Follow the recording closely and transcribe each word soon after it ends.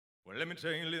Well, let me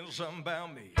tell you a little something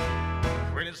about me.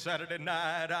 When it's Saturday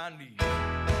night, I need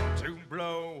to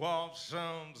blow off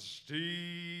some steam.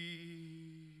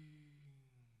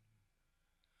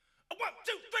 1,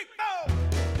 2, 3, 4.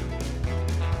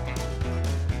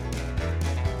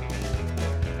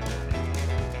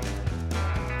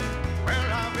 Well,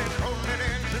 I've been rolling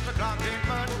in since the clock came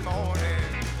Monday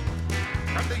morning.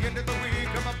 From the end of the week,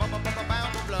 I'm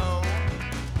bound to blow.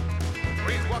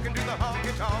 Breeze walking through the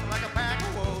honky tonk like a pack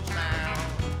of wolves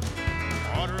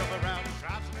now. Order up around the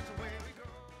shops and it's away we go.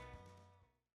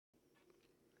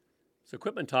 It's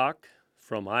Equipment Talk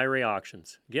from IRA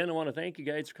Auctions. Again, I want to thank you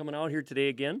guys for coming out here today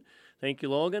again. Thank you,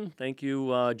 Logan. Thank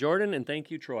you, Jordan. And thank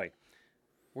you, Troy.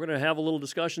 We're going to have a little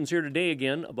discussions here today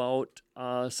again about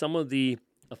some of the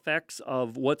effects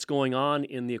of what's going on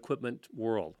in the equipment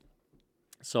world.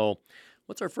 So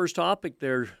what's our first topic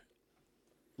there,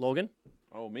 Logan?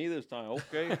 Oh, me this time.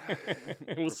 Okay.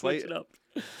 We'll switch it up.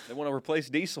 They want to replace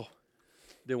diesel.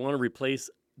 They want to replace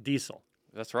diesel.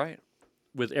 That's right.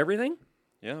 With everything?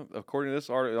 Yeah. According to this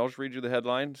article, I'll just read you the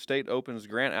headline. State opens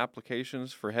grant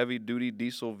applications for heavy-duty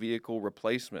diesel vehicle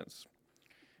replacements.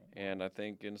 And I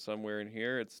think somewhere in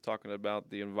here, it's talking about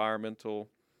the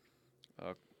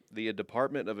the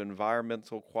Department of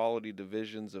Environmental Quality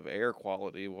Divisions of Air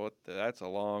Quality. That's a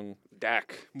long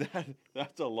DAC.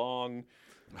 That's a long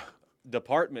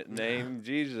department name.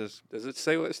 Jesus. Does it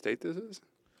say what state this is?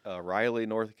 Riley,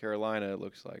 North Carolina, it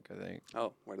looks like, I think.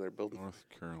 Oh, where they're building. North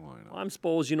Carolina. Well, I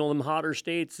suppose, them hotter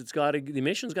states, the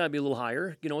emissions got to be a little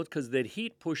higher, because that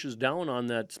heat pushes down on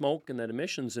that smoke and that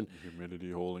emissions. And Humidity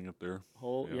holding it there.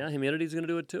 Humidity's going to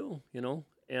do it too,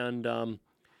 And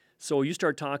so you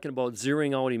start talking about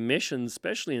zeroing out emissions,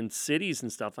 especially in cities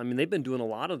and stuff. I mean, they've been doing a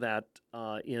lot of that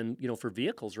for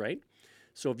vehicles, right?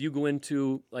 So if you go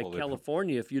into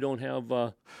California, if you don't have,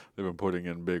 they've been putting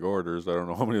in big orders. I don't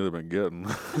know how many they've been getting.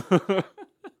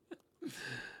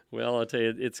 Well, I'll tell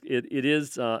you, it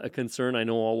is a concern I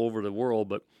know all over the world.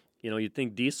 But you'd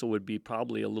think diesel would be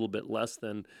probably a little bit less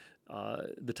than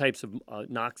the types of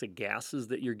noxic gases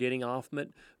that you're getting off from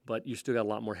it. But you still got a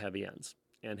lot more heavy ends,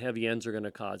 and heavy ends are going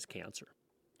to cause cancer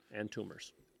and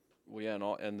tumors. Well, yeah,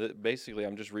 basically,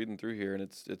 I'm just reading through here, and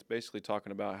it's basically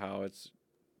talking about how it's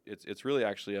really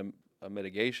actually a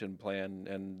mitigation plan,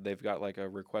 and they've got like a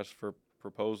request for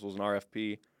proposals, an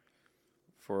RFP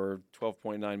for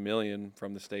 $12.9 million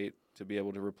from the state to be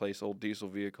able to replace old diesel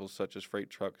vehicles such as freight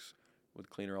trucks with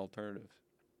cleaner alternatives.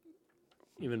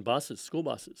 Even buses, school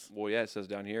buses. Well, yeah, it says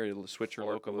down here, it'll switcher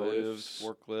locomotives,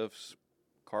 forklifts,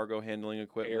 cargo handling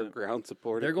equipment. Air ground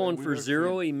support. They're going for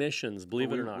zero emissions,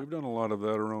 believe it or not. We've done a lot of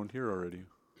that around here already.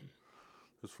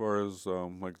 As far as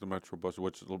like the Metro bus,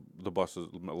 which a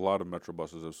lot of Metro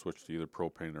buses have switched to either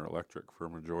propane or electric for a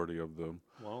majority of them.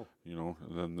 Wow. And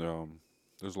then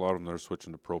there's a lot of them that are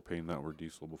switching to propane that were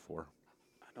diesel before.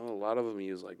 I know a lot of them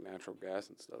use like natural gas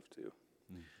and stuff too.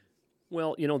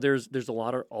 Well, there's a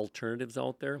lot of alternatives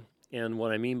out there, and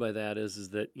what I mean by that is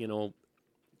that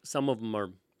some of them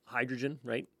are hydrogen,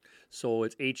 right? So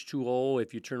it's H2O.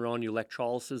 If you turn around, you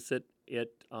electrolysis it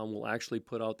will actually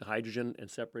put out the hydrogen and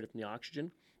separate it from the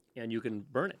oxygen, and you can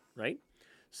burn it, right?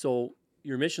 So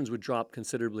your emissions would drop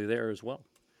considerably there as well.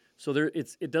 So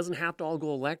it doesn't have to all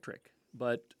go electric,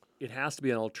 but it has to be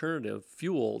an alternative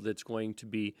fuel that's going to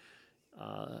be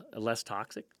less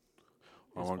toxic.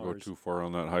 I won't go too far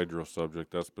on that hydro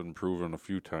subject. That's been proven a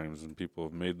few times, and people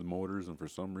have made the motors, and for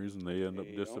some reason they end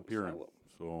up disappearing.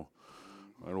 So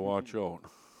I'd watch out.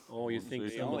 Oh, you think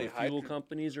some of the fuel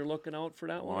companies are looking out for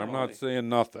that Well, one? I'm not saying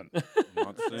nothing.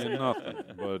 But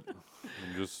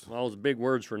I'm just... Well, it's big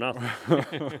words for nothing.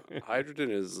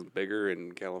 Hydrogen is bigger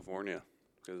in California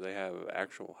because they have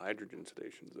actual hydrogen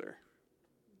stations there.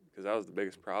 Because that was the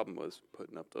biggest problem, was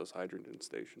putting up those hydrogen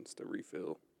stations to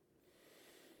refill.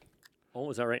 Oh,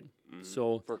 is that right? Mm-hmm.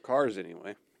 So for cars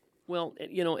anyway. Well,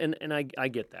 and I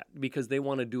get that, because they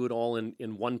want to do it all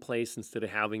in one place instead of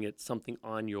having it something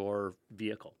on your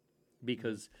vehicle,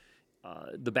 because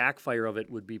the backfire of it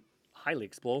would be highly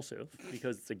explosive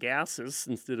because it's a gases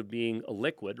instead of being a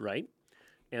liquid, right?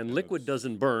 And liquid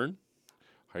doesn't burn,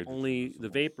 only the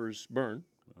vapors burn.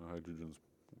 Hydrogen's,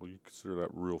 well, you consider that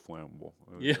real flammable.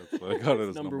 Yeah, I got it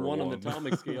as number one on the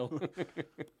atomic scale.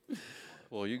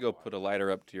 Well, you go put a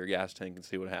lighter up to your gas tank and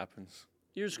see what happens.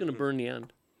 You're just going to burn the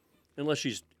end. Unless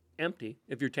she's empty.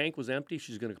 If your tank was empty,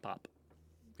 she's going to pop.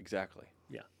 Exactly.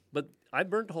 Yeah. But I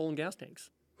burnt a hole in gas tanks.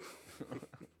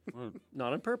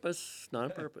 Not on purpose. Not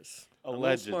on purpose.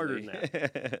 Allegedly. I'm a little smarter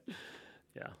than that.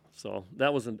 Yeah. So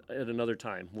that was at another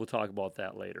time. We'll talk about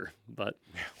that later. But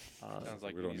sounds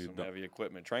like you need some heavy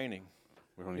equipment training.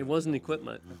 It wasn't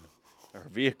equipment. or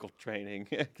vehicle training.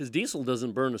 Because diesel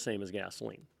doesn't burn the same as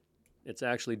gasoline. It's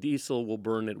actually diesel will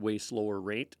burn at way slower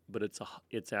rate, but it's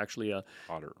actually a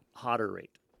Hotter. rate.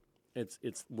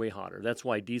 It's way hotter. That's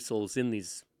why diesel is in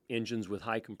these engines with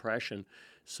high compression,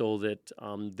 so that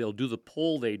they'll do the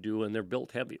pull they do, and they're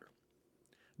built heavier.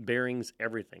 Bearings,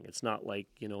 everything. It's not like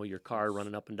your car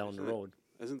running up and down the road.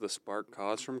 Isn't the spark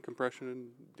caused from compression in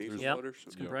diesel Yep, motors?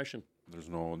 it's compression. There's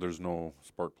no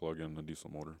spark plug in the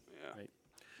diesel motor. Yeah. Right.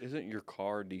 Isn't your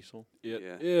car diesel? It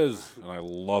Yeah. is, and I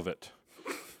love it.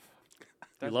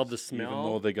 You love the Even though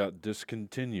smell. they got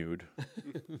discontinued,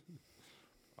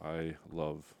 I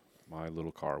love my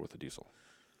little car with a diesel.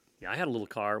 Yeah, I had a little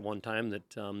car at one time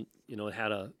that it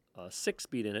had a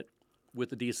 6-speed in it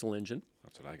with a diesel engine,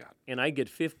 That's what I got. and I get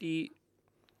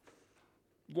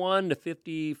 51 to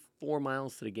 54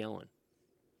 miles to the gallon.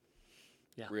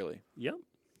 Yeah. Really? Yep.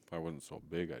 If I wasn't so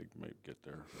big, I might get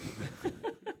there.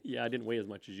 Yeah, I didn't weigh as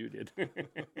much as you did. Can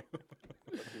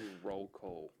you roll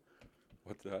coal?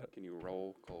 What's that? Can you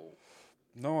roll coal?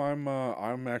 No, I'm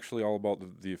actually all about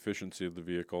the efficiency of the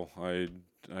vehicle. I'm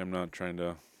not trying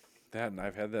to that, and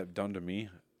I've had that done to me,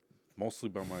 mostly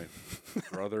by my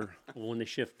brother. When they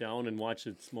shift down and watch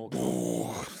it smoke.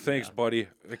 Thanks, buddy.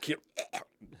 I can't.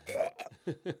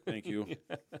 Thank you.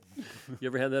 You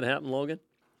ever had that happen, Logan?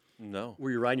 No.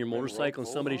 Where you're riding your motorcycle and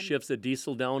roll somebody on? shifts the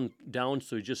diesel down,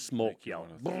 so you just smoke you out.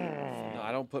 No,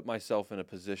 I don't put myself in a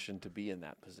position to be in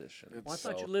that position. Well, I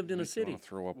thought you So- lived in a city.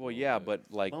 Throw up. a Well, little yeah, bit. but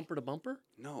like, Bumper to bumper?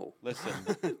 No. listen,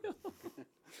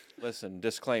 listen.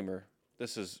 Disclaimer: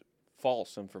 this is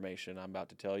false information I'm about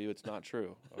to tell you. It's not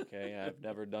true. Okay, I've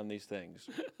never done these things.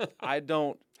 I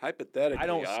don't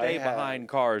Hypothetically, stay have. behind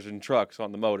cars and trucks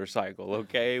on the motorcycle.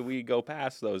 Okay, we go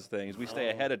past those things. We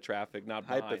stay ahead of traffic, not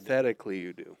behind it. Hypothetically,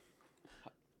 you do.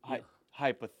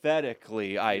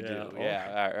 Hypothetically, I Yeah, do. okay.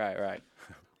 Yeah, right.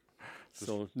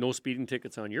 So no speeding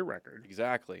tickets on your record.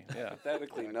 Exactly. Yeah.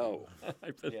 Hypothetically, no.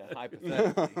 Yeah.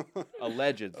 Hypothetically,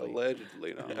 allegedly.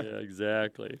 Allegedly, no. Yeah,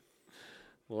 exactly.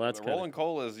 Well, that's The kind rolling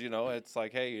coal is, it's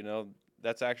like, hey,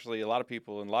 that's actually a lot of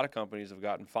people and a lot of companies have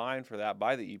gotten fined for that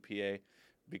by the EPA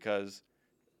because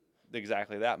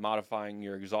exactly that, modifying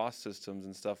your exhaust systems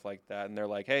and stuff like that. And they're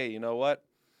like, hey, you know what?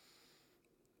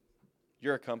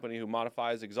 You're a company who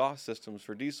modifies exhaust systems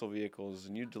for diesel vehicles,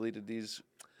 and you deleted these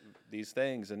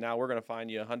things, and now we're going to fine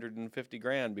you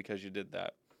 $150,000 because you did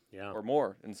that, yeah. or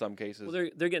more in some cases. Well,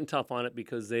 they're getting tough on it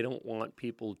because they don't want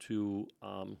people to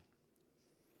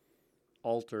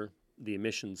alter the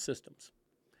emission systems,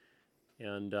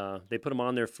 and they put them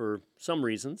on there for some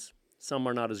reasons. Some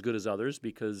are not as good as others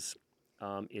because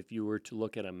if you were to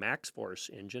look at a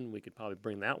MaxxForce engine, we could probably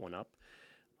bring that one up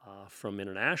from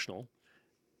International.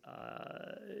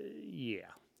 Yeah,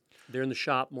 they're in the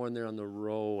shop more than they're on the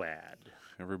ROAD.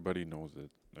 Everybody knows it.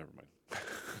 Never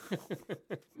mind.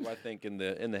 Well, I think in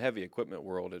the heavy equipment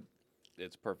world,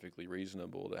 it's perfectly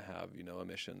reasonable to have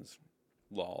emissions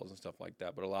laws and stuff like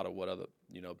that. But a lot of what other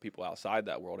people outside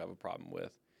that world have a problem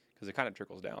with, because it kind of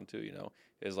trickles down too.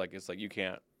 Is like it's like you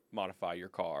can't modify your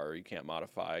car, or you can't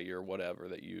modify your whatever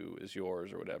that is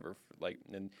yours or whatever.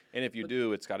 And if you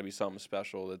do, it's got to be something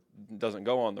special that doesn't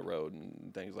go on the road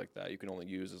and things like that. You can only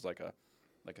use as like a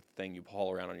thing you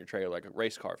haul around on your trailer, like a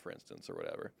race car, for instance, or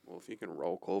whatever. Well, if you can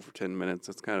roll coal for 10 minutes,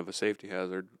 that's kind of a safety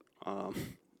hazard. I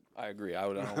agree.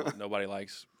 Nobody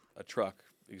likes a truck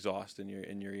exhaust in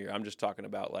your ear. I'm just talking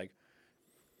about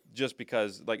just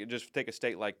because just take a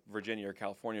state like Virginia or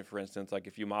California, for instance. Like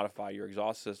if you modify your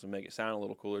exhaust system, make it sound a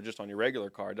little cooler, just on your regular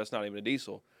car, that's not even a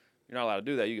diesel. You're not allowed to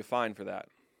do that. You get fined for that.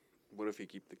 What if you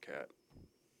keep the cat?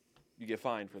 You get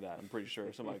fined for that. I'm pretty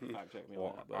sure somebody can fact check me on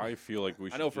Well, that. But I feel like we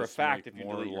should. know for a just fact make if you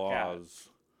more delete your cat. laws,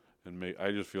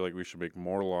 I just feel like we should make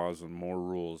more laws and more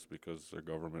rules because the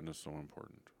government is so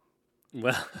important.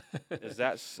 Well, is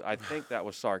that? I think that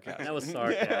was sarcasm. that was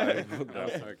sarcasm. That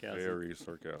was sarcasm. Very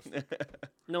sarcastic.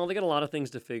 No, they got a lot of things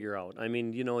to figure out. I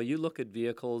mean, you look at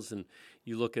vehicles and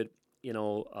you look at,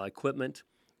 equipment.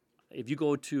 If you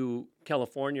go to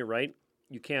California, right,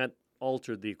 you can't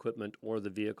alter the equipment or the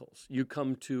vehicles. You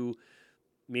come to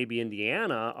maybe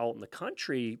Indiana, out in the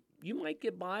country, you might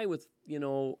get by with,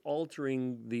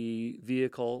 altering the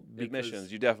vehicle.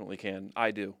 Emissions, you definitely can.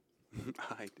 I do.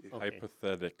 I do. Okay.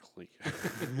 Hypothetically.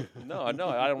 No, I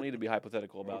don't need to be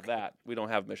hypothetical about that. We don't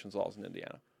have emissions laws in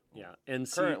Indiana. Yeah, and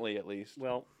see, Currently, at least.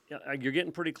 well, yeah, you're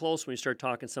getting pretty close when you start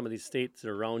talking some of these states that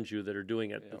are around you that are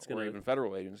doing it. Yeah, It's or gonna even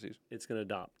federal agencies. it's going to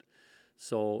adopt.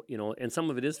 So, and some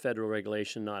of it is federal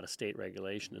regulation, not a state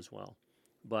regulation as well.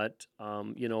 But,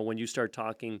 when you start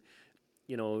talking,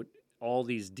 all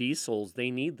these diesels, they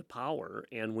need the power,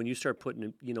 and when you start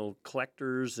putting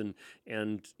collectors and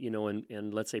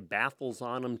let's say baffles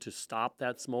on them to stop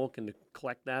that smoke and to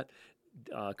collect that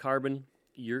carbon,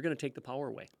 you're going to take the power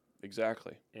away.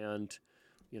 Exactly. And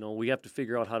we have to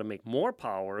figure out how to make more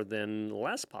power than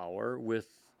less power with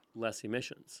less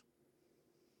emissions.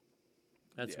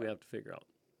 That's what we have to figure out.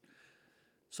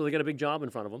 So they got a big job in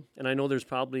front of them, and I know there's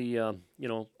probably a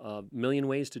million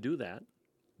ways to do that,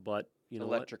 but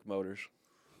Electric motors.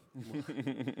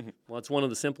 Well, it's one of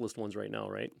the simplest ones right now,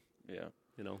 right? Yeah.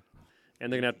 And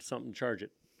they're gonna have to something to charge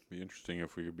it. Be interesting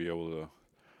if we could be able to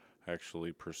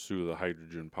actually pursue the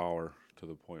hydrogen power to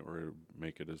the point where it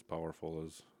make it as powerful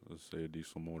as say a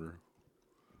diesel motor.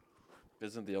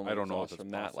 Isn't the only I don't know if exhaust it's from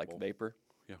that like possible. vapor?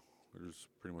 Yeah, there's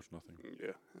pretty much nothing.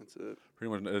 Yeah, that's it.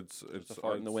 Pretty much, it's It's a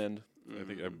fart in the wind. I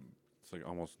think it's like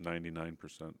almost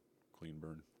 99% clean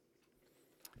burn.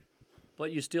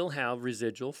 But you still have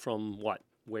residual from what?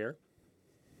 Where?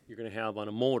 You're going to have on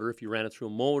a motor, if you ran it through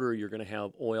a motor, you're going to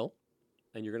have oil,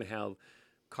 and you're going to have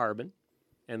carbon,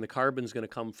 and the carbon's going to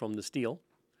come from the steel,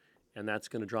 and that's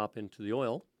going to drop into the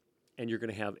oil, and you're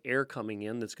going to have air coming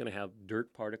in that's going to have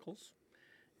dirt particles,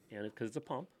 and because it's a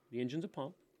pump, the engine's a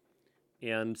pump,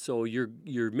 and so your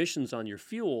emissions on your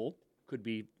fuel could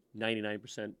be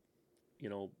 99%,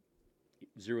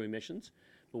 zero emissions,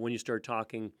 but when you start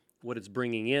talking what it's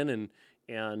bringing in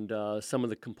and some of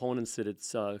the components that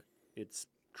it's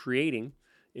creating,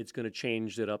 it's going to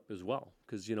change it up as well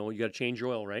because you got to change your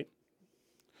oil, right?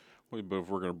 Well, but if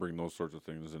we're going to bring those sorts of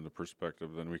things into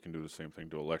perspective, then we can do the same thing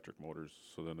to electric motors.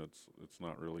 So then it's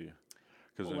not really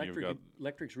because then you've got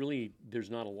Electric's really there's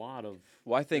not a lot of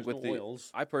Well, I think there's with no the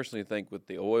oils. I personally think with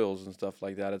the oils and stuff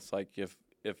like that, it's like if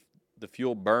the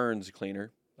fuel burns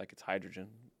cleaner, like it's hydrogen,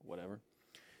 whatever,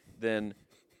 then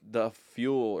the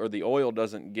fuel or the oil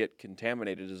doesn't get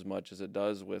contaminated as much as it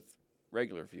does with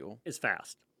regular fuel. It's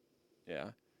fast.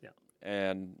 Yeah. Yeah.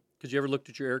 And Because you ever looked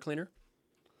at your air cleaner?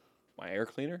 my air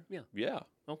cleaner? Yeah. Yeah.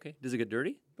 Okay. Does it get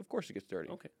dirty? Of course it gets dirty.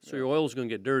 Okay. So your oil's going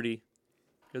to get dirty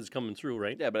because it's coming through,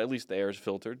 right? Yeah, but at least the air is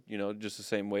filtered, just the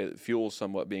same way that fuel's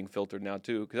somewhat being filtered now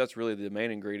too, because that's really the main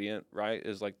ingredient, right?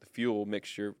 Is like the fuel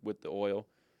mixture with the oil,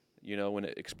 when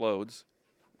it explodes,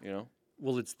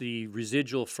 Well, it's the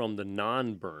residual from the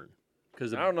non-burn.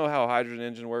 Because I don't know how a hydrogen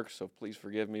engine works, so please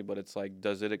forgive me, but it's like,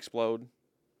 does it explode?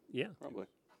 yeah, Probably.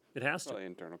 it has to. Probably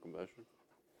internal combustion.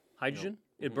 Hydrogen,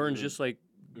 it burns just like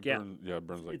it gas.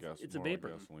 burns like It's- gas. it's a more like vapor.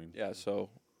 gasoline. Yeah, so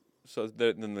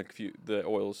then the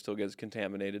oil still gets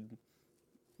contaminated,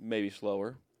 maybe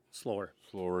slower. Slower.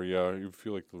 Slower, yeah. You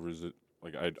feel like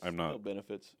I'm No not.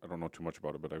 benefits. I don't know too much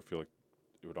about it, but I feel like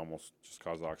it would almost just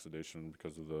cause oxidation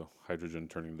because of the hydrogen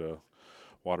turning to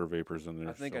water vapors in there.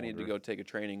 I think I need to go take a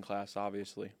training class,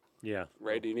 obviously. Yeah.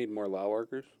 Ray, do you need more lot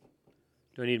workers?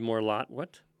 Do I need more lot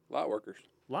Lot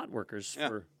workers Yeah.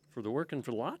 for the working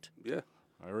for the lot? Yeah.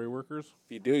 IRA workers.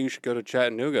 If you do, you should go to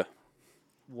Chattanooga.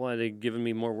 Why, they giving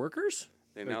me more workers?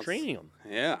 They They're announced- training them.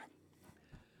 Yeah.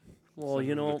 Well,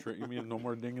 You mean no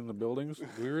more ding in the buildings? Do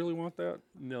we really want that?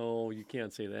 no, you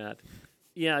can't say that.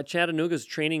 Yeah, Chattanooga's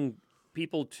training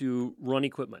people to run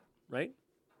equipment, right?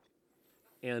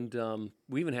 And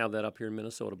we even have that up here in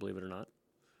Minnesota, believe it or not.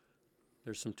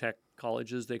 There's some tech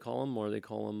colleges, they call them, or they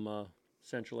call them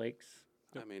Central Lakes.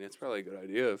 I mean, it's probably a good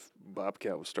idea if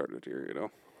Bobcat was started here,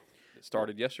 It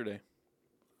started yesterday.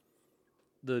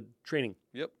 The training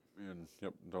Yep. And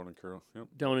down in Carroll. Yep.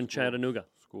 down in Chattanooga.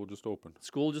 School just opened.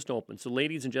 School just opened. So,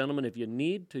 ladies and gentlemen, if you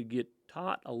need to get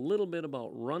taught a little bit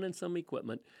about running some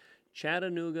equipment,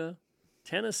 Chattanooga,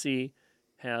 Tennessee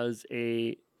has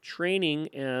a training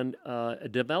and a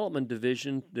development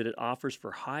division that it offers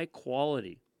for high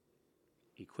quality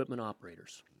equipment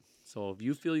operators. So, if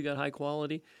you feel you got high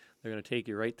quality, they're going to take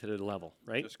you right to the level,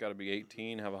 right? Just got to be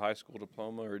 18, have a high school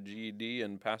diploma or GED,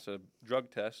 and pass a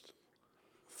drug test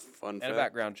Fun and a fact.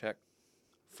 background check.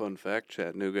 Fun fact: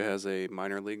 Chattanooga has a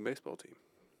minor league baseball team,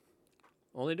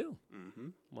 Oh, they do. mm-hmm.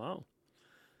 Wow.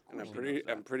 and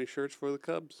I'm pretty sure it's for the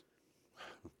Cubs.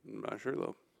 I'm not sure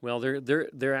though. Well,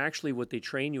 they're actually what they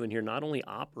train you in here. Not only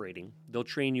operating, they'll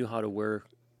train you how to wear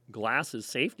glasses,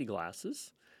 safety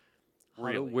glasses, how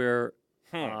to Really? wear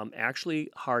actually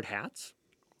hard hats,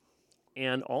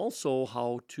 and also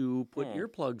how to put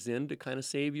earplugs in to kind of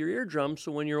save your eardrum.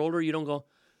 So when you're older, you don't go,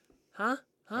 huh?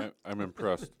 I'm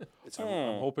impressed.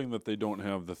 I'm hoping that they don't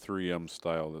have the 3M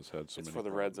style that's had so It's many. for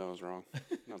the Red Zones, wrong.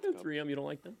 Not the Cubs. 3M, you don't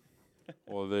like them?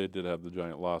 Well, they did have the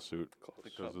giant lawsuit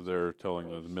because they're telling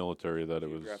the military that it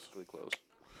was Geographically close.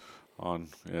 on,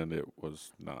 and it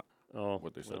was not Oh,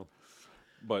 what they said. well,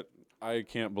 But I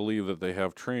can't believe that they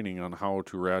have training on how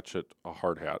to ratchet a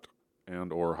hard hat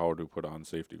and or how to put on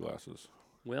safety glasses.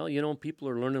 Well, people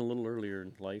are learning a little earlier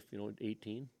in life, at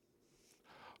 18.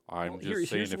 I'm Well, just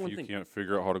saying, here's if one you thing. can't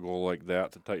figure out how to go like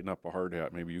that to tighten up a hard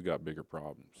hat, maybe you got bigger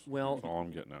problems. Well, That's all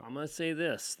I'm getting at. I'm going to say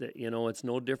this, that, it's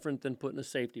no different than putting a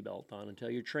safety belt on. Until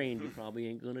you're trained, you probably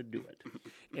ain't going to do it.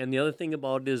 And the other thing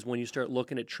about it is when you start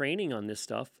looking at training on this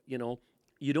stuff, you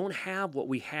don't have what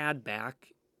we had back,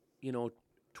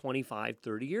 25,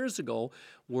 30 years ago,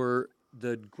 where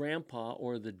the grandpa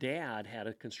or the dad had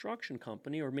a construction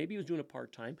company, or maybe he was doing it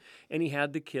part-time, and he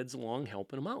had the kids along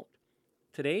helping him out.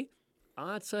 Today,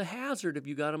 it's a hazard if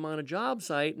you got them on a job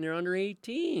site and they're under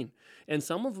 18. And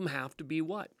some of them have to be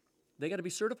what? They got to be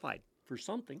certified for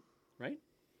something, right?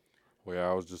 Well, yeah,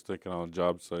 I was just thinking on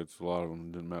job sites, a lot of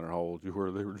them didn't matter how old you were,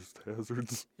 they were just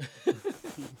hazards.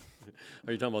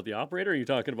 Are you talking about the operator, or are you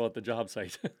talking about the job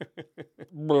site?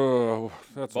 Bro,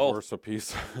 that's Both. worse a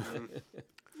piece.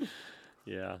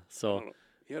 Yeah, I so don't know.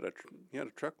 You had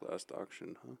a truck last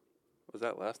auction, huh? Was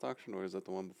that last auction or was that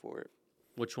the one before it?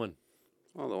 which one?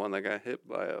 Oh, the one that got hit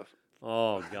by a.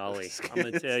 Oh, golly. I'm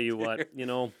going to tell you what,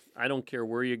 I don't care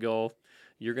where you go,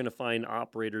 you're going to find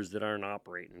operators that aren't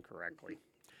operating correctly.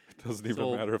 It doesn't even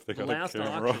So, matter if they the got last a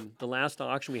camera. the last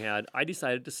auction we had, I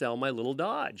decided to sell my little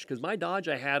Dodge, because my Dodge,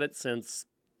 I had it since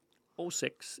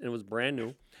 06, and it was brand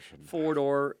new,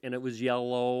 4-door, and it was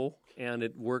yellow, and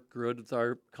it worked good with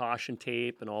our caution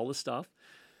tape and all the stuff.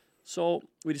 So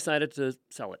we decided to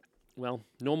sell it. Well,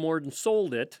 no more than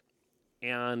sold it,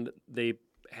 and they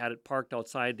had it parked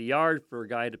outside the yard for a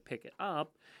guy to pick it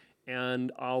up,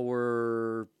 and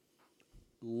our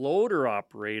loader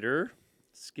operator,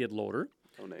 skid loader,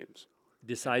 No names.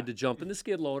 decided to jump in the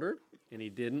skid loader, and he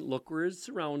didn't look where his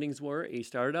surroundings were. He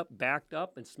started up, backed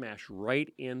up, and smashed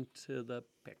right into the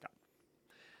pickup.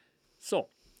 So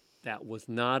that was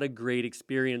not a great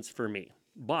experience for me.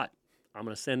 But I'm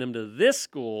going to send him to this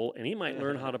school, and he might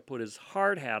learn how to put his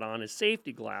hard hat on, his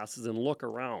safety glasses, and look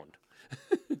around.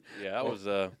 Yeah,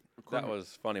 that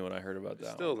was funny when I heard about It's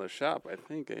that. still in the shop, I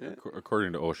think, ain't it?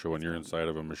 According to OSHA, when you're inside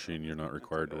of a machine, you're not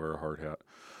required to wear a hard hat.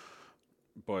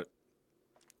 But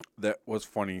that was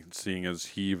funny, seeing as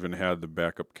he even had the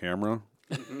backup camera.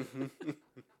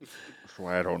 So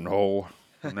I don't know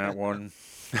on that one.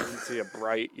 You can see a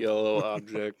bright yellow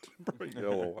object. Bright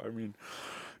yellow. I mean,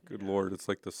 good Lord, it's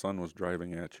like the sun was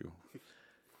driving at you.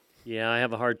 Yeah, I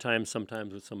have a hard time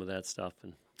sometimes with some of that stuff,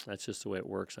 and that's just the way it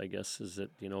works, I guess, is that,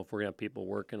 if we're going to have people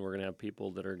working, we're going to have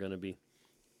people that are going to be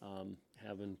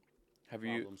having Have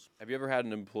problems. you ever had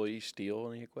an employee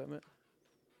steal any equipment?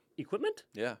 Equipment?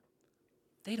 Yeah.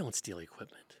 They don't steal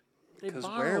equipment. They 'Cause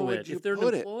borrow where would it. you If they're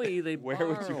put an it? employee, they Where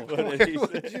would you borrow put it. it? He Where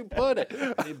said. would you put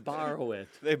it? They borrow it.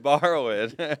 They borrow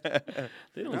it.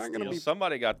 They don't not gonna steal. be-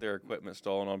 Somebody got their equipment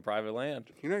stolen on private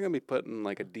land. You're not gonna be putting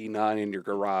like a D9 in your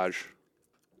garage,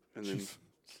 and then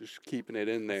just keeping it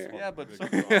in there. Yeah, but some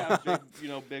people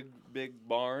have big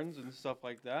barns and stuff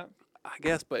like that. I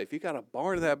guess, but if you got a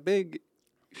barn that big,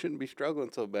 you shouldn't be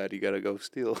struggling so bad. You gotta go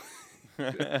steal.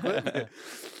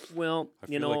 Well, I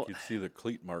feel like you'd see the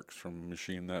cleat marks from a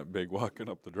machine that big walking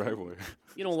up the driveway.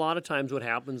 a lot of times what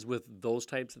happens with those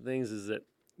types of things is that,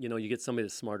 you get somebody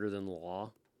that's smarter than the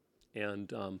law, and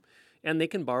they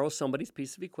can borrow somebody's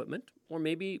piece of equipment, or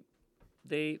maybe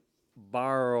they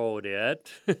borrowed it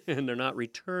and they're not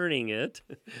returning it.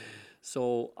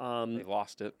 So, They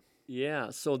lost it. yeah,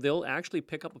 so they'll actually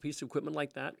pick up a piece of equipment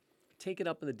like that, take it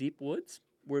up in the deep woods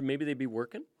where maybe they'd be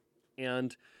working,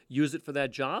 and use it for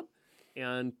that job,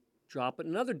 and drop it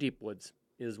in other deep woods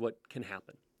is what can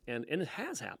happen. And it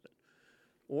has happened.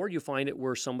 Or you find it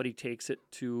where somebody takes it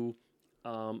to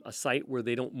a site where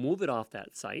they don't move it off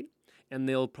that site, and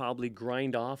they'll probably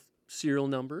grind off serial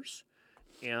numbers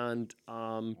and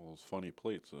Well, those funny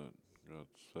plates that got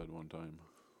said one time.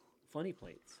 funny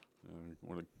plates.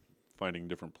 Finding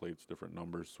different plates, different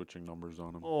numbers, switching numbers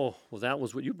on them. Oh, well, that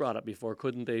was what you brought up before.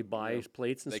 Couldn't they buy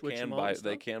plates and They switch can them out? buy. and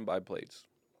They stuff? can buy plates.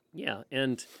 Yeah,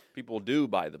 and People do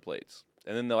buy the plates,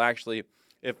 and then they'll actually,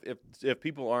 if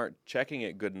people aren't checking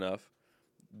it good enough,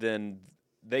 then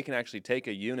they can actually take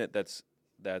a unit that's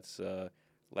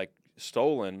like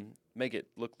stolen, make it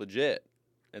look legit,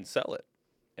 and sell it,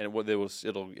 and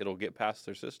it'll get past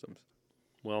their systems.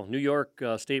 well, New York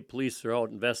State Police are out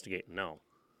investigating now.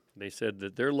 They said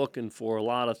that they're looking for a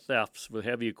lot of thefts with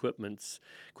heavy equipment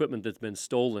that's been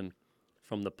stolen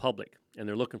from the public, and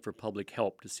they're looking for public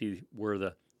help to see where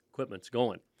the equipment's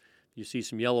going. If you see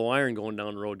some yellow iron going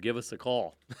down the road, give us a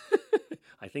call.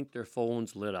 I think their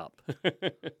phone's lit up,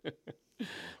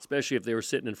 especially if they were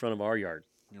sitting in front of our yard.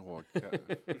 Well,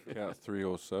 Cat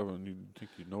 307, you'd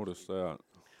think you'd notice that.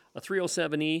 A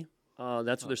 307E,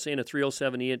 that's what they're saying, a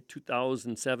 307E, a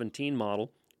 2017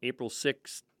 model, April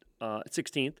 6th,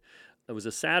 16th. It was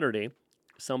a Saturday.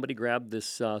 Somebody grabbed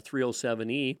this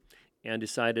 307E and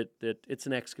decided that it's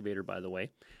an excavator, by the way.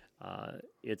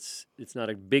 It's not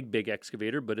a big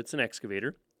excavator, but it's an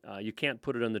excavator. You can't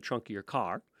put it on the trunk of your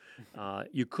car.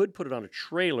 You could put it on a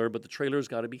trailer, but the trailer's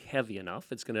got to be heavy enough.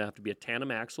 It's going to have to be a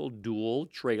tandem axle dual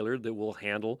trailer that will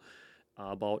handle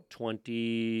about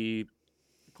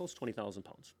 20,000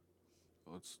 pounds.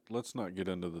 Let's not get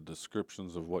into the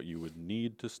descriptions of what you would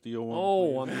need to steal one.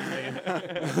 Oh, please.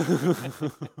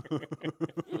 I'm saying.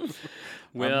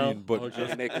 Well, I mean, but okay.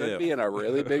 just And it could if. be in a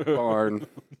really big barn.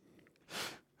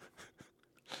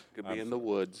 Could be in the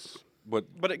woods. But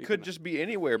But it could just be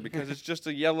anywhere because it's just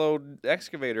a yellow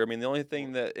excavator. I mean, the only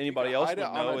thing that anybody can else hide would it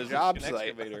on know a is job it's an site.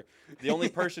 excavator. The only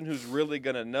person who's really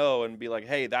gonna know and be like,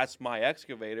 "Hey, that's my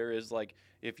excavator," is like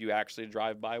if you actually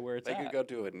drive by where it's They at. could go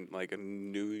to a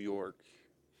New York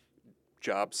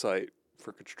job site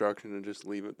for construction and just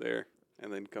leave it there,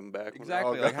 and then come back. when they're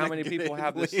all Exactly. Like how gone many and get people it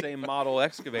have and this leave. same model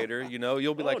excavator? You know,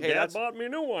 you'll be like, Oh, "Hey, Dad that's bought me a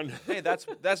new one. hey, that's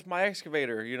my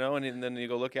excavator." You know, and then you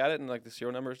go look at it and like the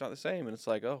serial number is not the same, and it's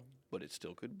like, oh, but it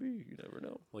still could be. You never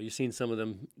know. Well, you've seen some of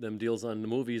them deals on the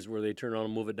movies where they turn around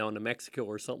and move it down to Mexico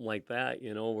or something like that,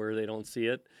 you know, where they don't see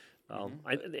it.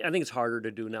 I think it's harder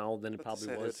to do now than it But probably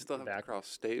they was still have to back. cross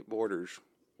state borders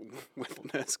with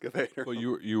an excavator. Well,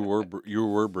 you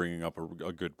were bringing up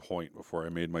a good point before I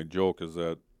made my joke. Is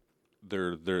that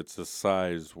there it's a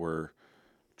size where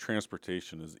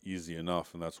transportation is easy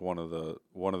enough, and that's one of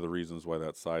the reasons why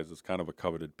that size is kind of a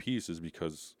coveted piece, is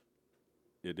because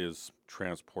it is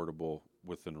transportable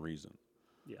within reason.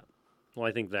 Well,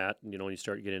 I think that, you know, when you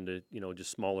start getting into, you know,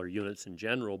 just smaller units in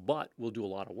general, but we'll do a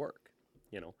lot of work,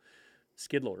 you know.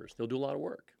 Skid loaders, they'll do a lot of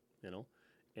work, you know.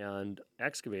 And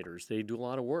excavators, they do a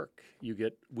lot of work. You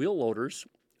get wheel loaders.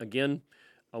 Again,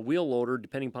 a wheel loader,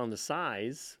 depending upon the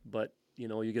size, but, you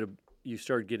know, you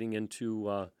start getting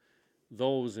into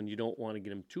those, and you don't want to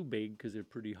get them too big because they're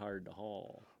pretty hard to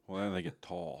haul. Well, then they get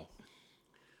tall.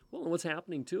 Well, and what's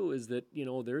happening too is that, you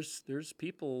know, there's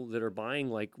people that are buying,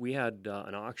 like we had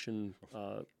an auction,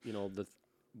 you know,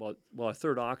 a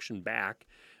third auction back,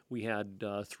 we had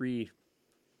 3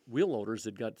 wheel loaders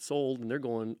that got sold, and they're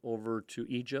going over to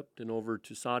Egypt and over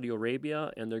to Saudi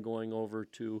Arabia, and they're going over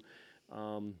to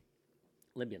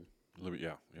Libyan.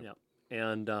 Yeah. Yeah,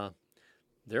 and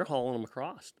they're hauling them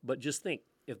across. But just think,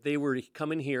 if they were to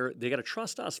come in here, they got to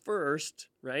trust us first,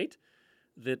 right?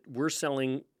 That we're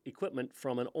selling equipment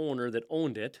from an owner that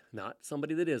owned it, not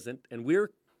somebody that isn't, and we're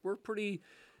pretty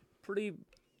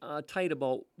tight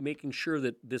about making sure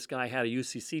that this guy had a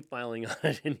UCC filing on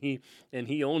it, and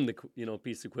he owned the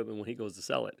piece of equipment when he goes to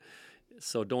sell it.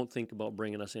 So don't think about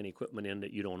bringing us any equipment in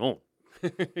that you don't own,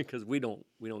 because we don't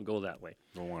go that way.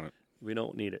 Don't want it. We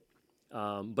don't need it.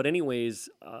 But anyways,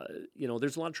 you know,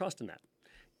 there's a lot of trust in that.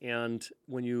 And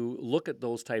when you look at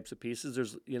those types of pieces,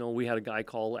 there's, you know, we had a guy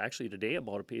call actually today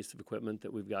about a piece of equipment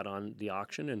that we've got on the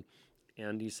auction,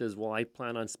 and he says, well, I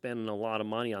plan on spending a lot of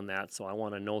money on that, so I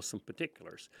want to know some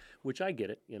particulars, which I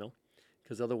get it, you know,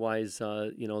 because otherwise,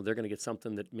 you know, they're going to get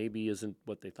something that maybe isn't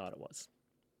what they thought it was.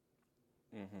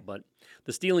 But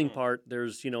the stealing part,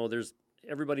 there's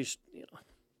everybody's, you know,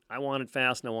 I want it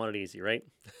fast and I want it easy, right?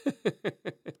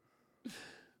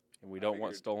 And we don't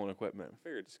want figured- stolen equipment. I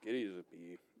figured skiddies would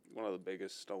be one of the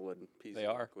biggest stolen pieces They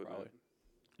of are, equipment. probably.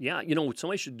 Yeah, you know,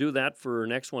 somebody should do that for our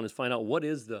next one, is find out what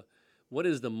is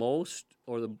the most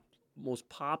or the most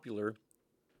popular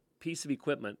piece of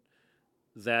equipment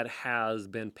that has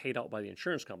been paid out by the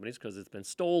insurance companies because it's been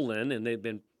stolen and they've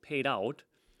been paid out.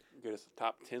 Get us a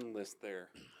top 10 list there.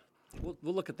 We'll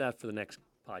look at that for the next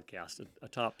podcast, a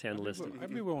top 10 list.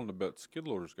 I'd be willing to bet skid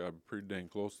loader's got to be pretty dang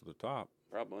close to the top.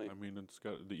 Probably. I mean, it's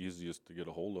got the easiest to get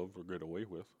a hold of or get away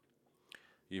with,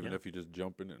 even Yeah. if you just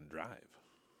jump in it and drive.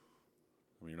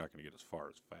 I mean, you're not going to get as far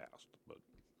as fast, but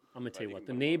I'm going to tell you you what, can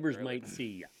the put 'em on a neighbors trailer. might see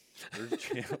you. there's a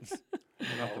chance.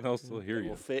 Nothing else will hear It you.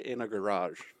 will fit in a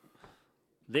garage.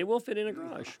 They will fit in a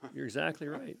garage. You're exactly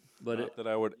right. But Not that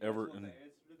I would ever.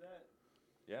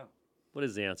 Yeah. what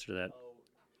is the answer to that? In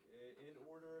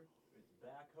order, it's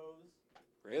backhoes,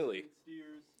 Really? skid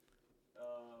steers,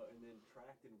 and then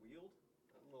tracked and wheeled.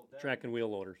 I don't know if that Track and wheel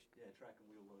loaders. Yeah, track and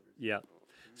wheel loaders. Yeah.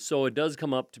 So it does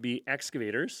come up to be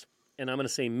excavators, and I'm going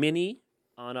to say mini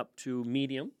on up to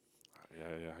medium,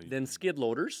 Yeah. then skid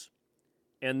loaders,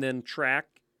 and then track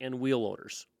and wheel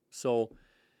loaders. So,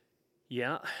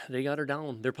 yeah, they got her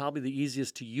down. They're probably the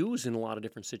easiest to use in a lot of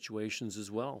different situations as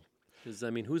well. Because, I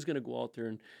mean, who's going to go out there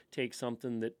and take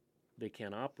something that they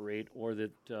can't operate or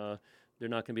that they're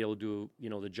not going to be able to do, you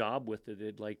know, the job with that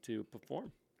they'd like to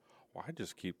perform? Well, I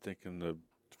just keep thinking the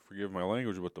forgive my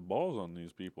language, but the balls on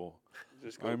these people.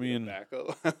 Just I go mean-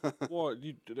 tobacco. Well,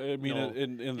 I mean, No,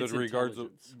 in the it's regards of,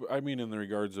 intelligence. I mean, in the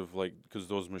regards of like, because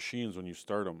those machines, when you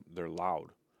start them, they're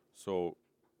loud. So,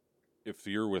 if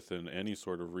you're within any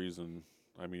sort of reason,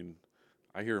 I mean,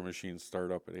 I hear a machine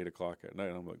start up at 8 o'clock at night,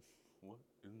 and I'm like, what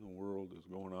in the world is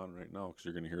going on right now? Because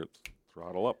you're going to hear it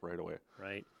throttle up right away.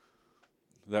 Right.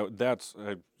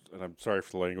 And I'm sorry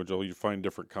for the language. You find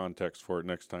different context for it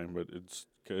next time, but it's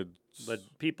But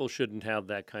people shouldn't have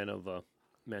that kind of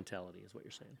mentality, is what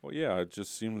you're saying. well, yeah, it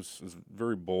just seems it's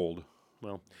very bold.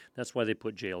 Well, that's why they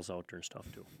put jails out there and stuff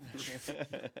too.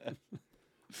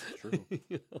 True.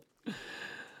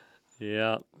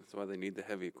 Yeah. That's why they need the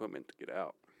heavy equipment to get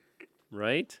out.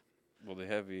 Right. Well, the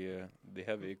heavy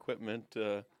equipment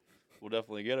will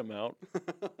definitely get them out.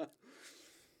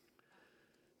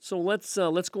 So let's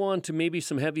go on to maybe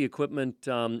some heavy equipment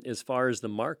as far as the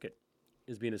market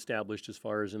is being established. As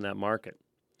far as in that market,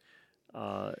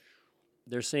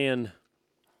 they're saying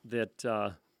that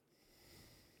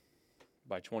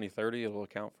By 2030, it'll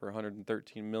account for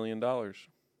 $113 million. What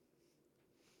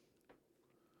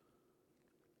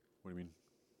do you mean?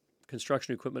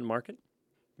 construction equipment market.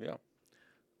 Yeah.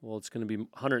 Well, it's going to be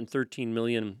 113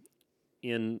 million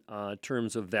in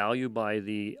terms of value by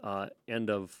the end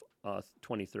of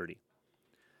 2030.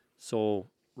 So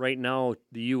right now,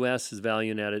 the U.S. is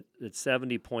valuing at it at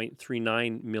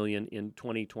 70.39 million in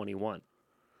 2021,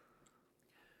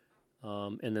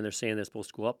 and then they're saying they're supposed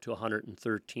to go up to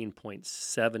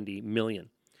 113.70 million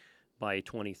by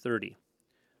 2030.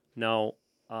 Now,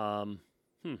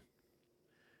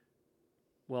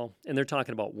 well, and they're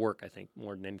talking about work, I think,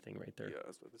 more than anything, right there. Yeah, I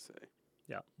was about to say.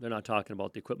 Yeah, they're not talking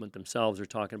about the equipment themselves. They're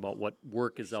talking about what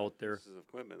work is out there. Pieces of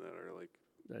equipment that are like.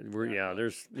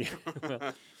 There's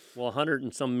well, $100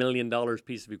 and some million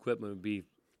piece of equipment would be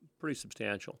pretty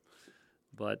substantial.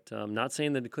 But I'm not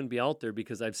saying that it couldn't be out there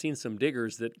because I've seen some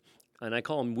diggers that, and I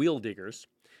call them wheel diggers,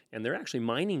 and they're actually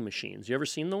mining machines. You ever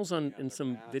seen those in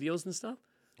some videos and stuff?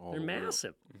 Oh, They're the wheel-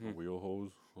 massive. the wheel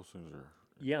hose. Those things are.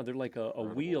 Yeah, they're like a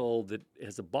wheel that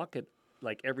has a bucket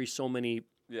like every so many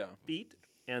Yeah. feet,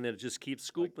 and it just keeps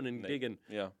scooping and digging.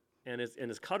 Yeah. And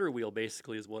it's cutter wheel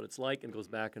basically is what it's like, and goes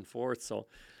back and forth. So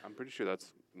I'm pretty sure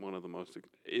that's one of the most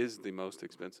is the most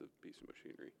expensive piece of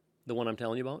machinery. the one I'm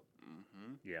telling you about,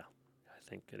 Mm-hmm. yeah, I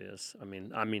think it is. I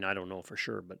mean, I don't know for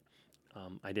sure, but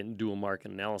I didn't do a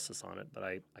market analysis on it, but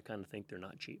I kind of think they're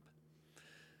not cheap.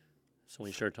 So when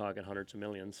you start talking hundreds of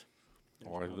millions,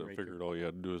 Oh, I there's one right figured all you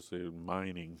had to do is say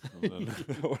mining. And then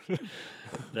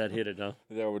that hit it, huh?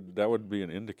 that would be an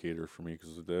indicator for me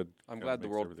because that. I'm kinda glad the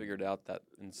makes world everything- figured out that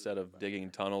instead of digging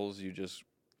tunnels, you just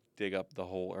dig up the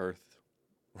whole earth.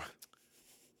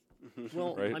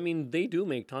 Well, Right. I mean, they do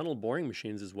make tunnel boring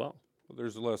machines as well. Well,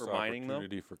 there's less For mining, though?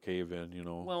 opportunity for cave in. You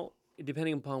know. Well,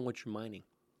 depending upon what you're mining,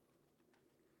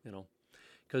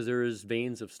 because there is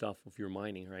veins of stuff if you're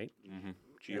mining, right? Mm-hmm.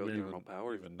 Geothermal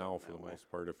power. Even now, for the most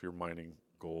part, if you're mining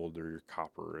gold or your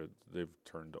copper, they've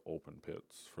turned to open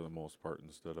pits for the most part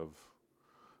instead of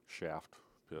shaft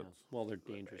Yeah. pits. Well, they're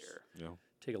dangerous. Yeah.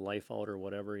 Take a life out or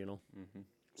whatever, Mm-hmm.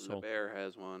 So The bear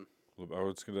has one. I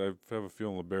have a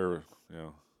feeling the bear.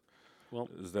 Yeah. Well-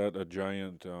 is that a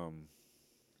giant? Well,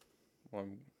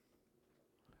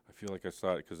 I feel like I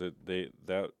saw it because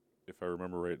if I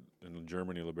remember right, in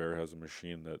Germany, LeBaer has a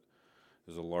machine that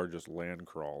is the largest land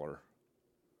crawler.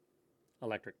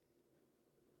 electric.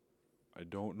 I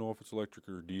don't know if it's electric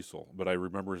or diesel, but I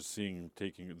remember taking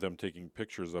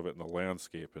pictures of it in the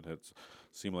landscape, and it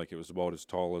seemed like it was about as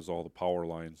tall as all the power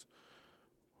lines,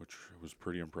 which was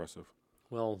pretty impressive.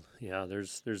 Well, yeah,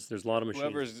 there's a lot of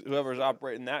machines. whoever's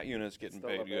operating that unit's getting Still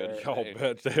paid a good. bear. I'll Hey.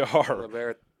 bet they are. The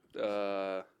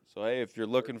bear. So hey, if you're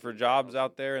looking for jobs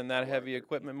out there in that heavy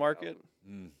equipment market,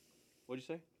 Mm. what'd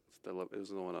you say? It was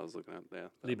the one I was looking at. Yeah.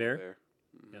 Lee that Bear? bear.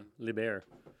 Yeah, Liebherr.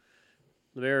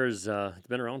 Liebherr is it's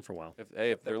been around for a while. If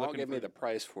They they're won't looking give for me the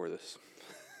price for this.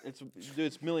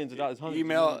 it's millions of dollars, hundreds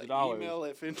Email of millions of dollars. email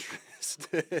if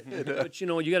interested. But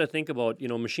you got to think about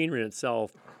machinery in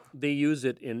itself. They use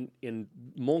it in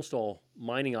most all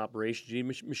mining operations. You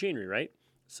need machinery, right?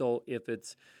 So if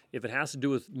it has to do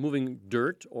with moving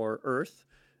dirt or earth,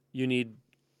 you need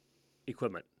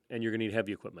equipment, and you're going to need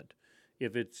heavy equipment.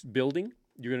 If it's building,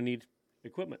 you're going to need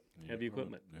equipment, heavy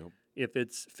equipment. Yep. If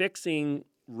it's fixing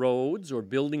roads or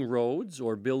building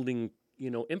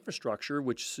infrastructure,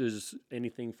 which is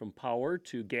anything from power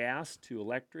to gas to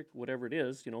electric, whatever it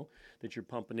is, that you're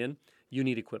pumping in, you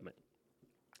need equipment.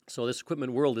 So this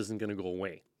equipment world isn't going to go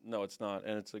away. No, it's not,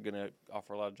 and it's going to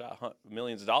offer a lot of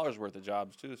millions of dollars worth of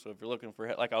jobs too. So if you're looking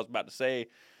for, like I was about to say,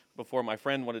 before my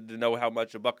friend wanted to know how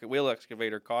much a bucket wheel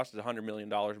excavator costs. It's $100 million,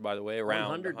 by the way,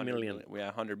 around $100 million.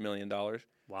 Yeah, $100 million. Wow.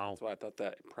 That's why I thought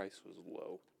that price was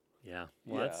low. Yeah.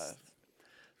 Well, Yeah.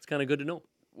 it's kind of good to know.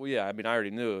 Well, yeah, I mean, I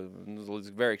already knew it was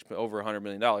very over $100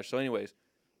 million. So, anyways,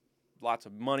 lots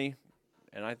of money,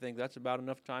 and I think that's about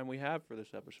enough time we have for this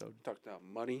episode. Talked about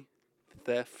money,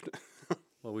 theft.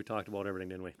 Well, we talked about everything,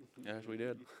 didn't we? Yes, we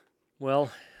did. Well,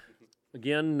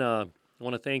 again, I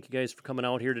want to thank you guys for coming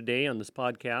out here today on this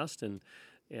podcast and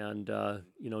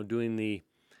doing the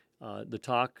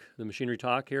talk, the machinery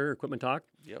talk here, equipment talk.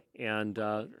 Yep. And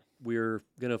we're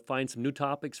going to find some new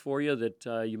topics for you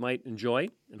that you might enjoy,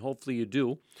 and hopefully you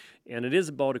do. And it is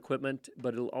about equipment,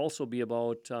 but it'll also be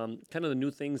about kind of the new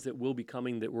things that will be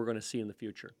coming that we're going to see in the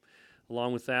future.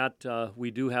 Along with that, we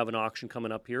do have an auction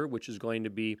coming up here, which is going to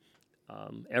be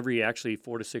every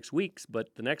 4 to 6 weeks. But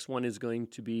the next one is going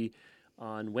to be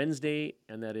on Wednesday,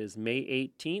 and that is May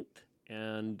 18th.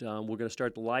 And we're going to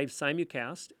start the live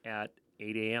simulcast at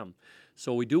 8 a.m.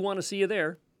 So we do want to see you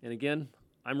there. And again,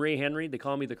 I'm Ray Henry. They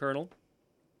call me the Colonel.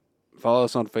 Follow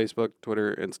us on Facebook,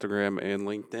 Twitter, Instagram, and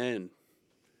LinkedIn.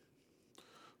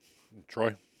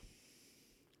 Troy.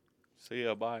 See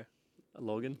ya. Bye.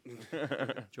 Logan.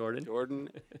 Jordan. Jordan,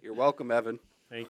 you're welcome, Evan.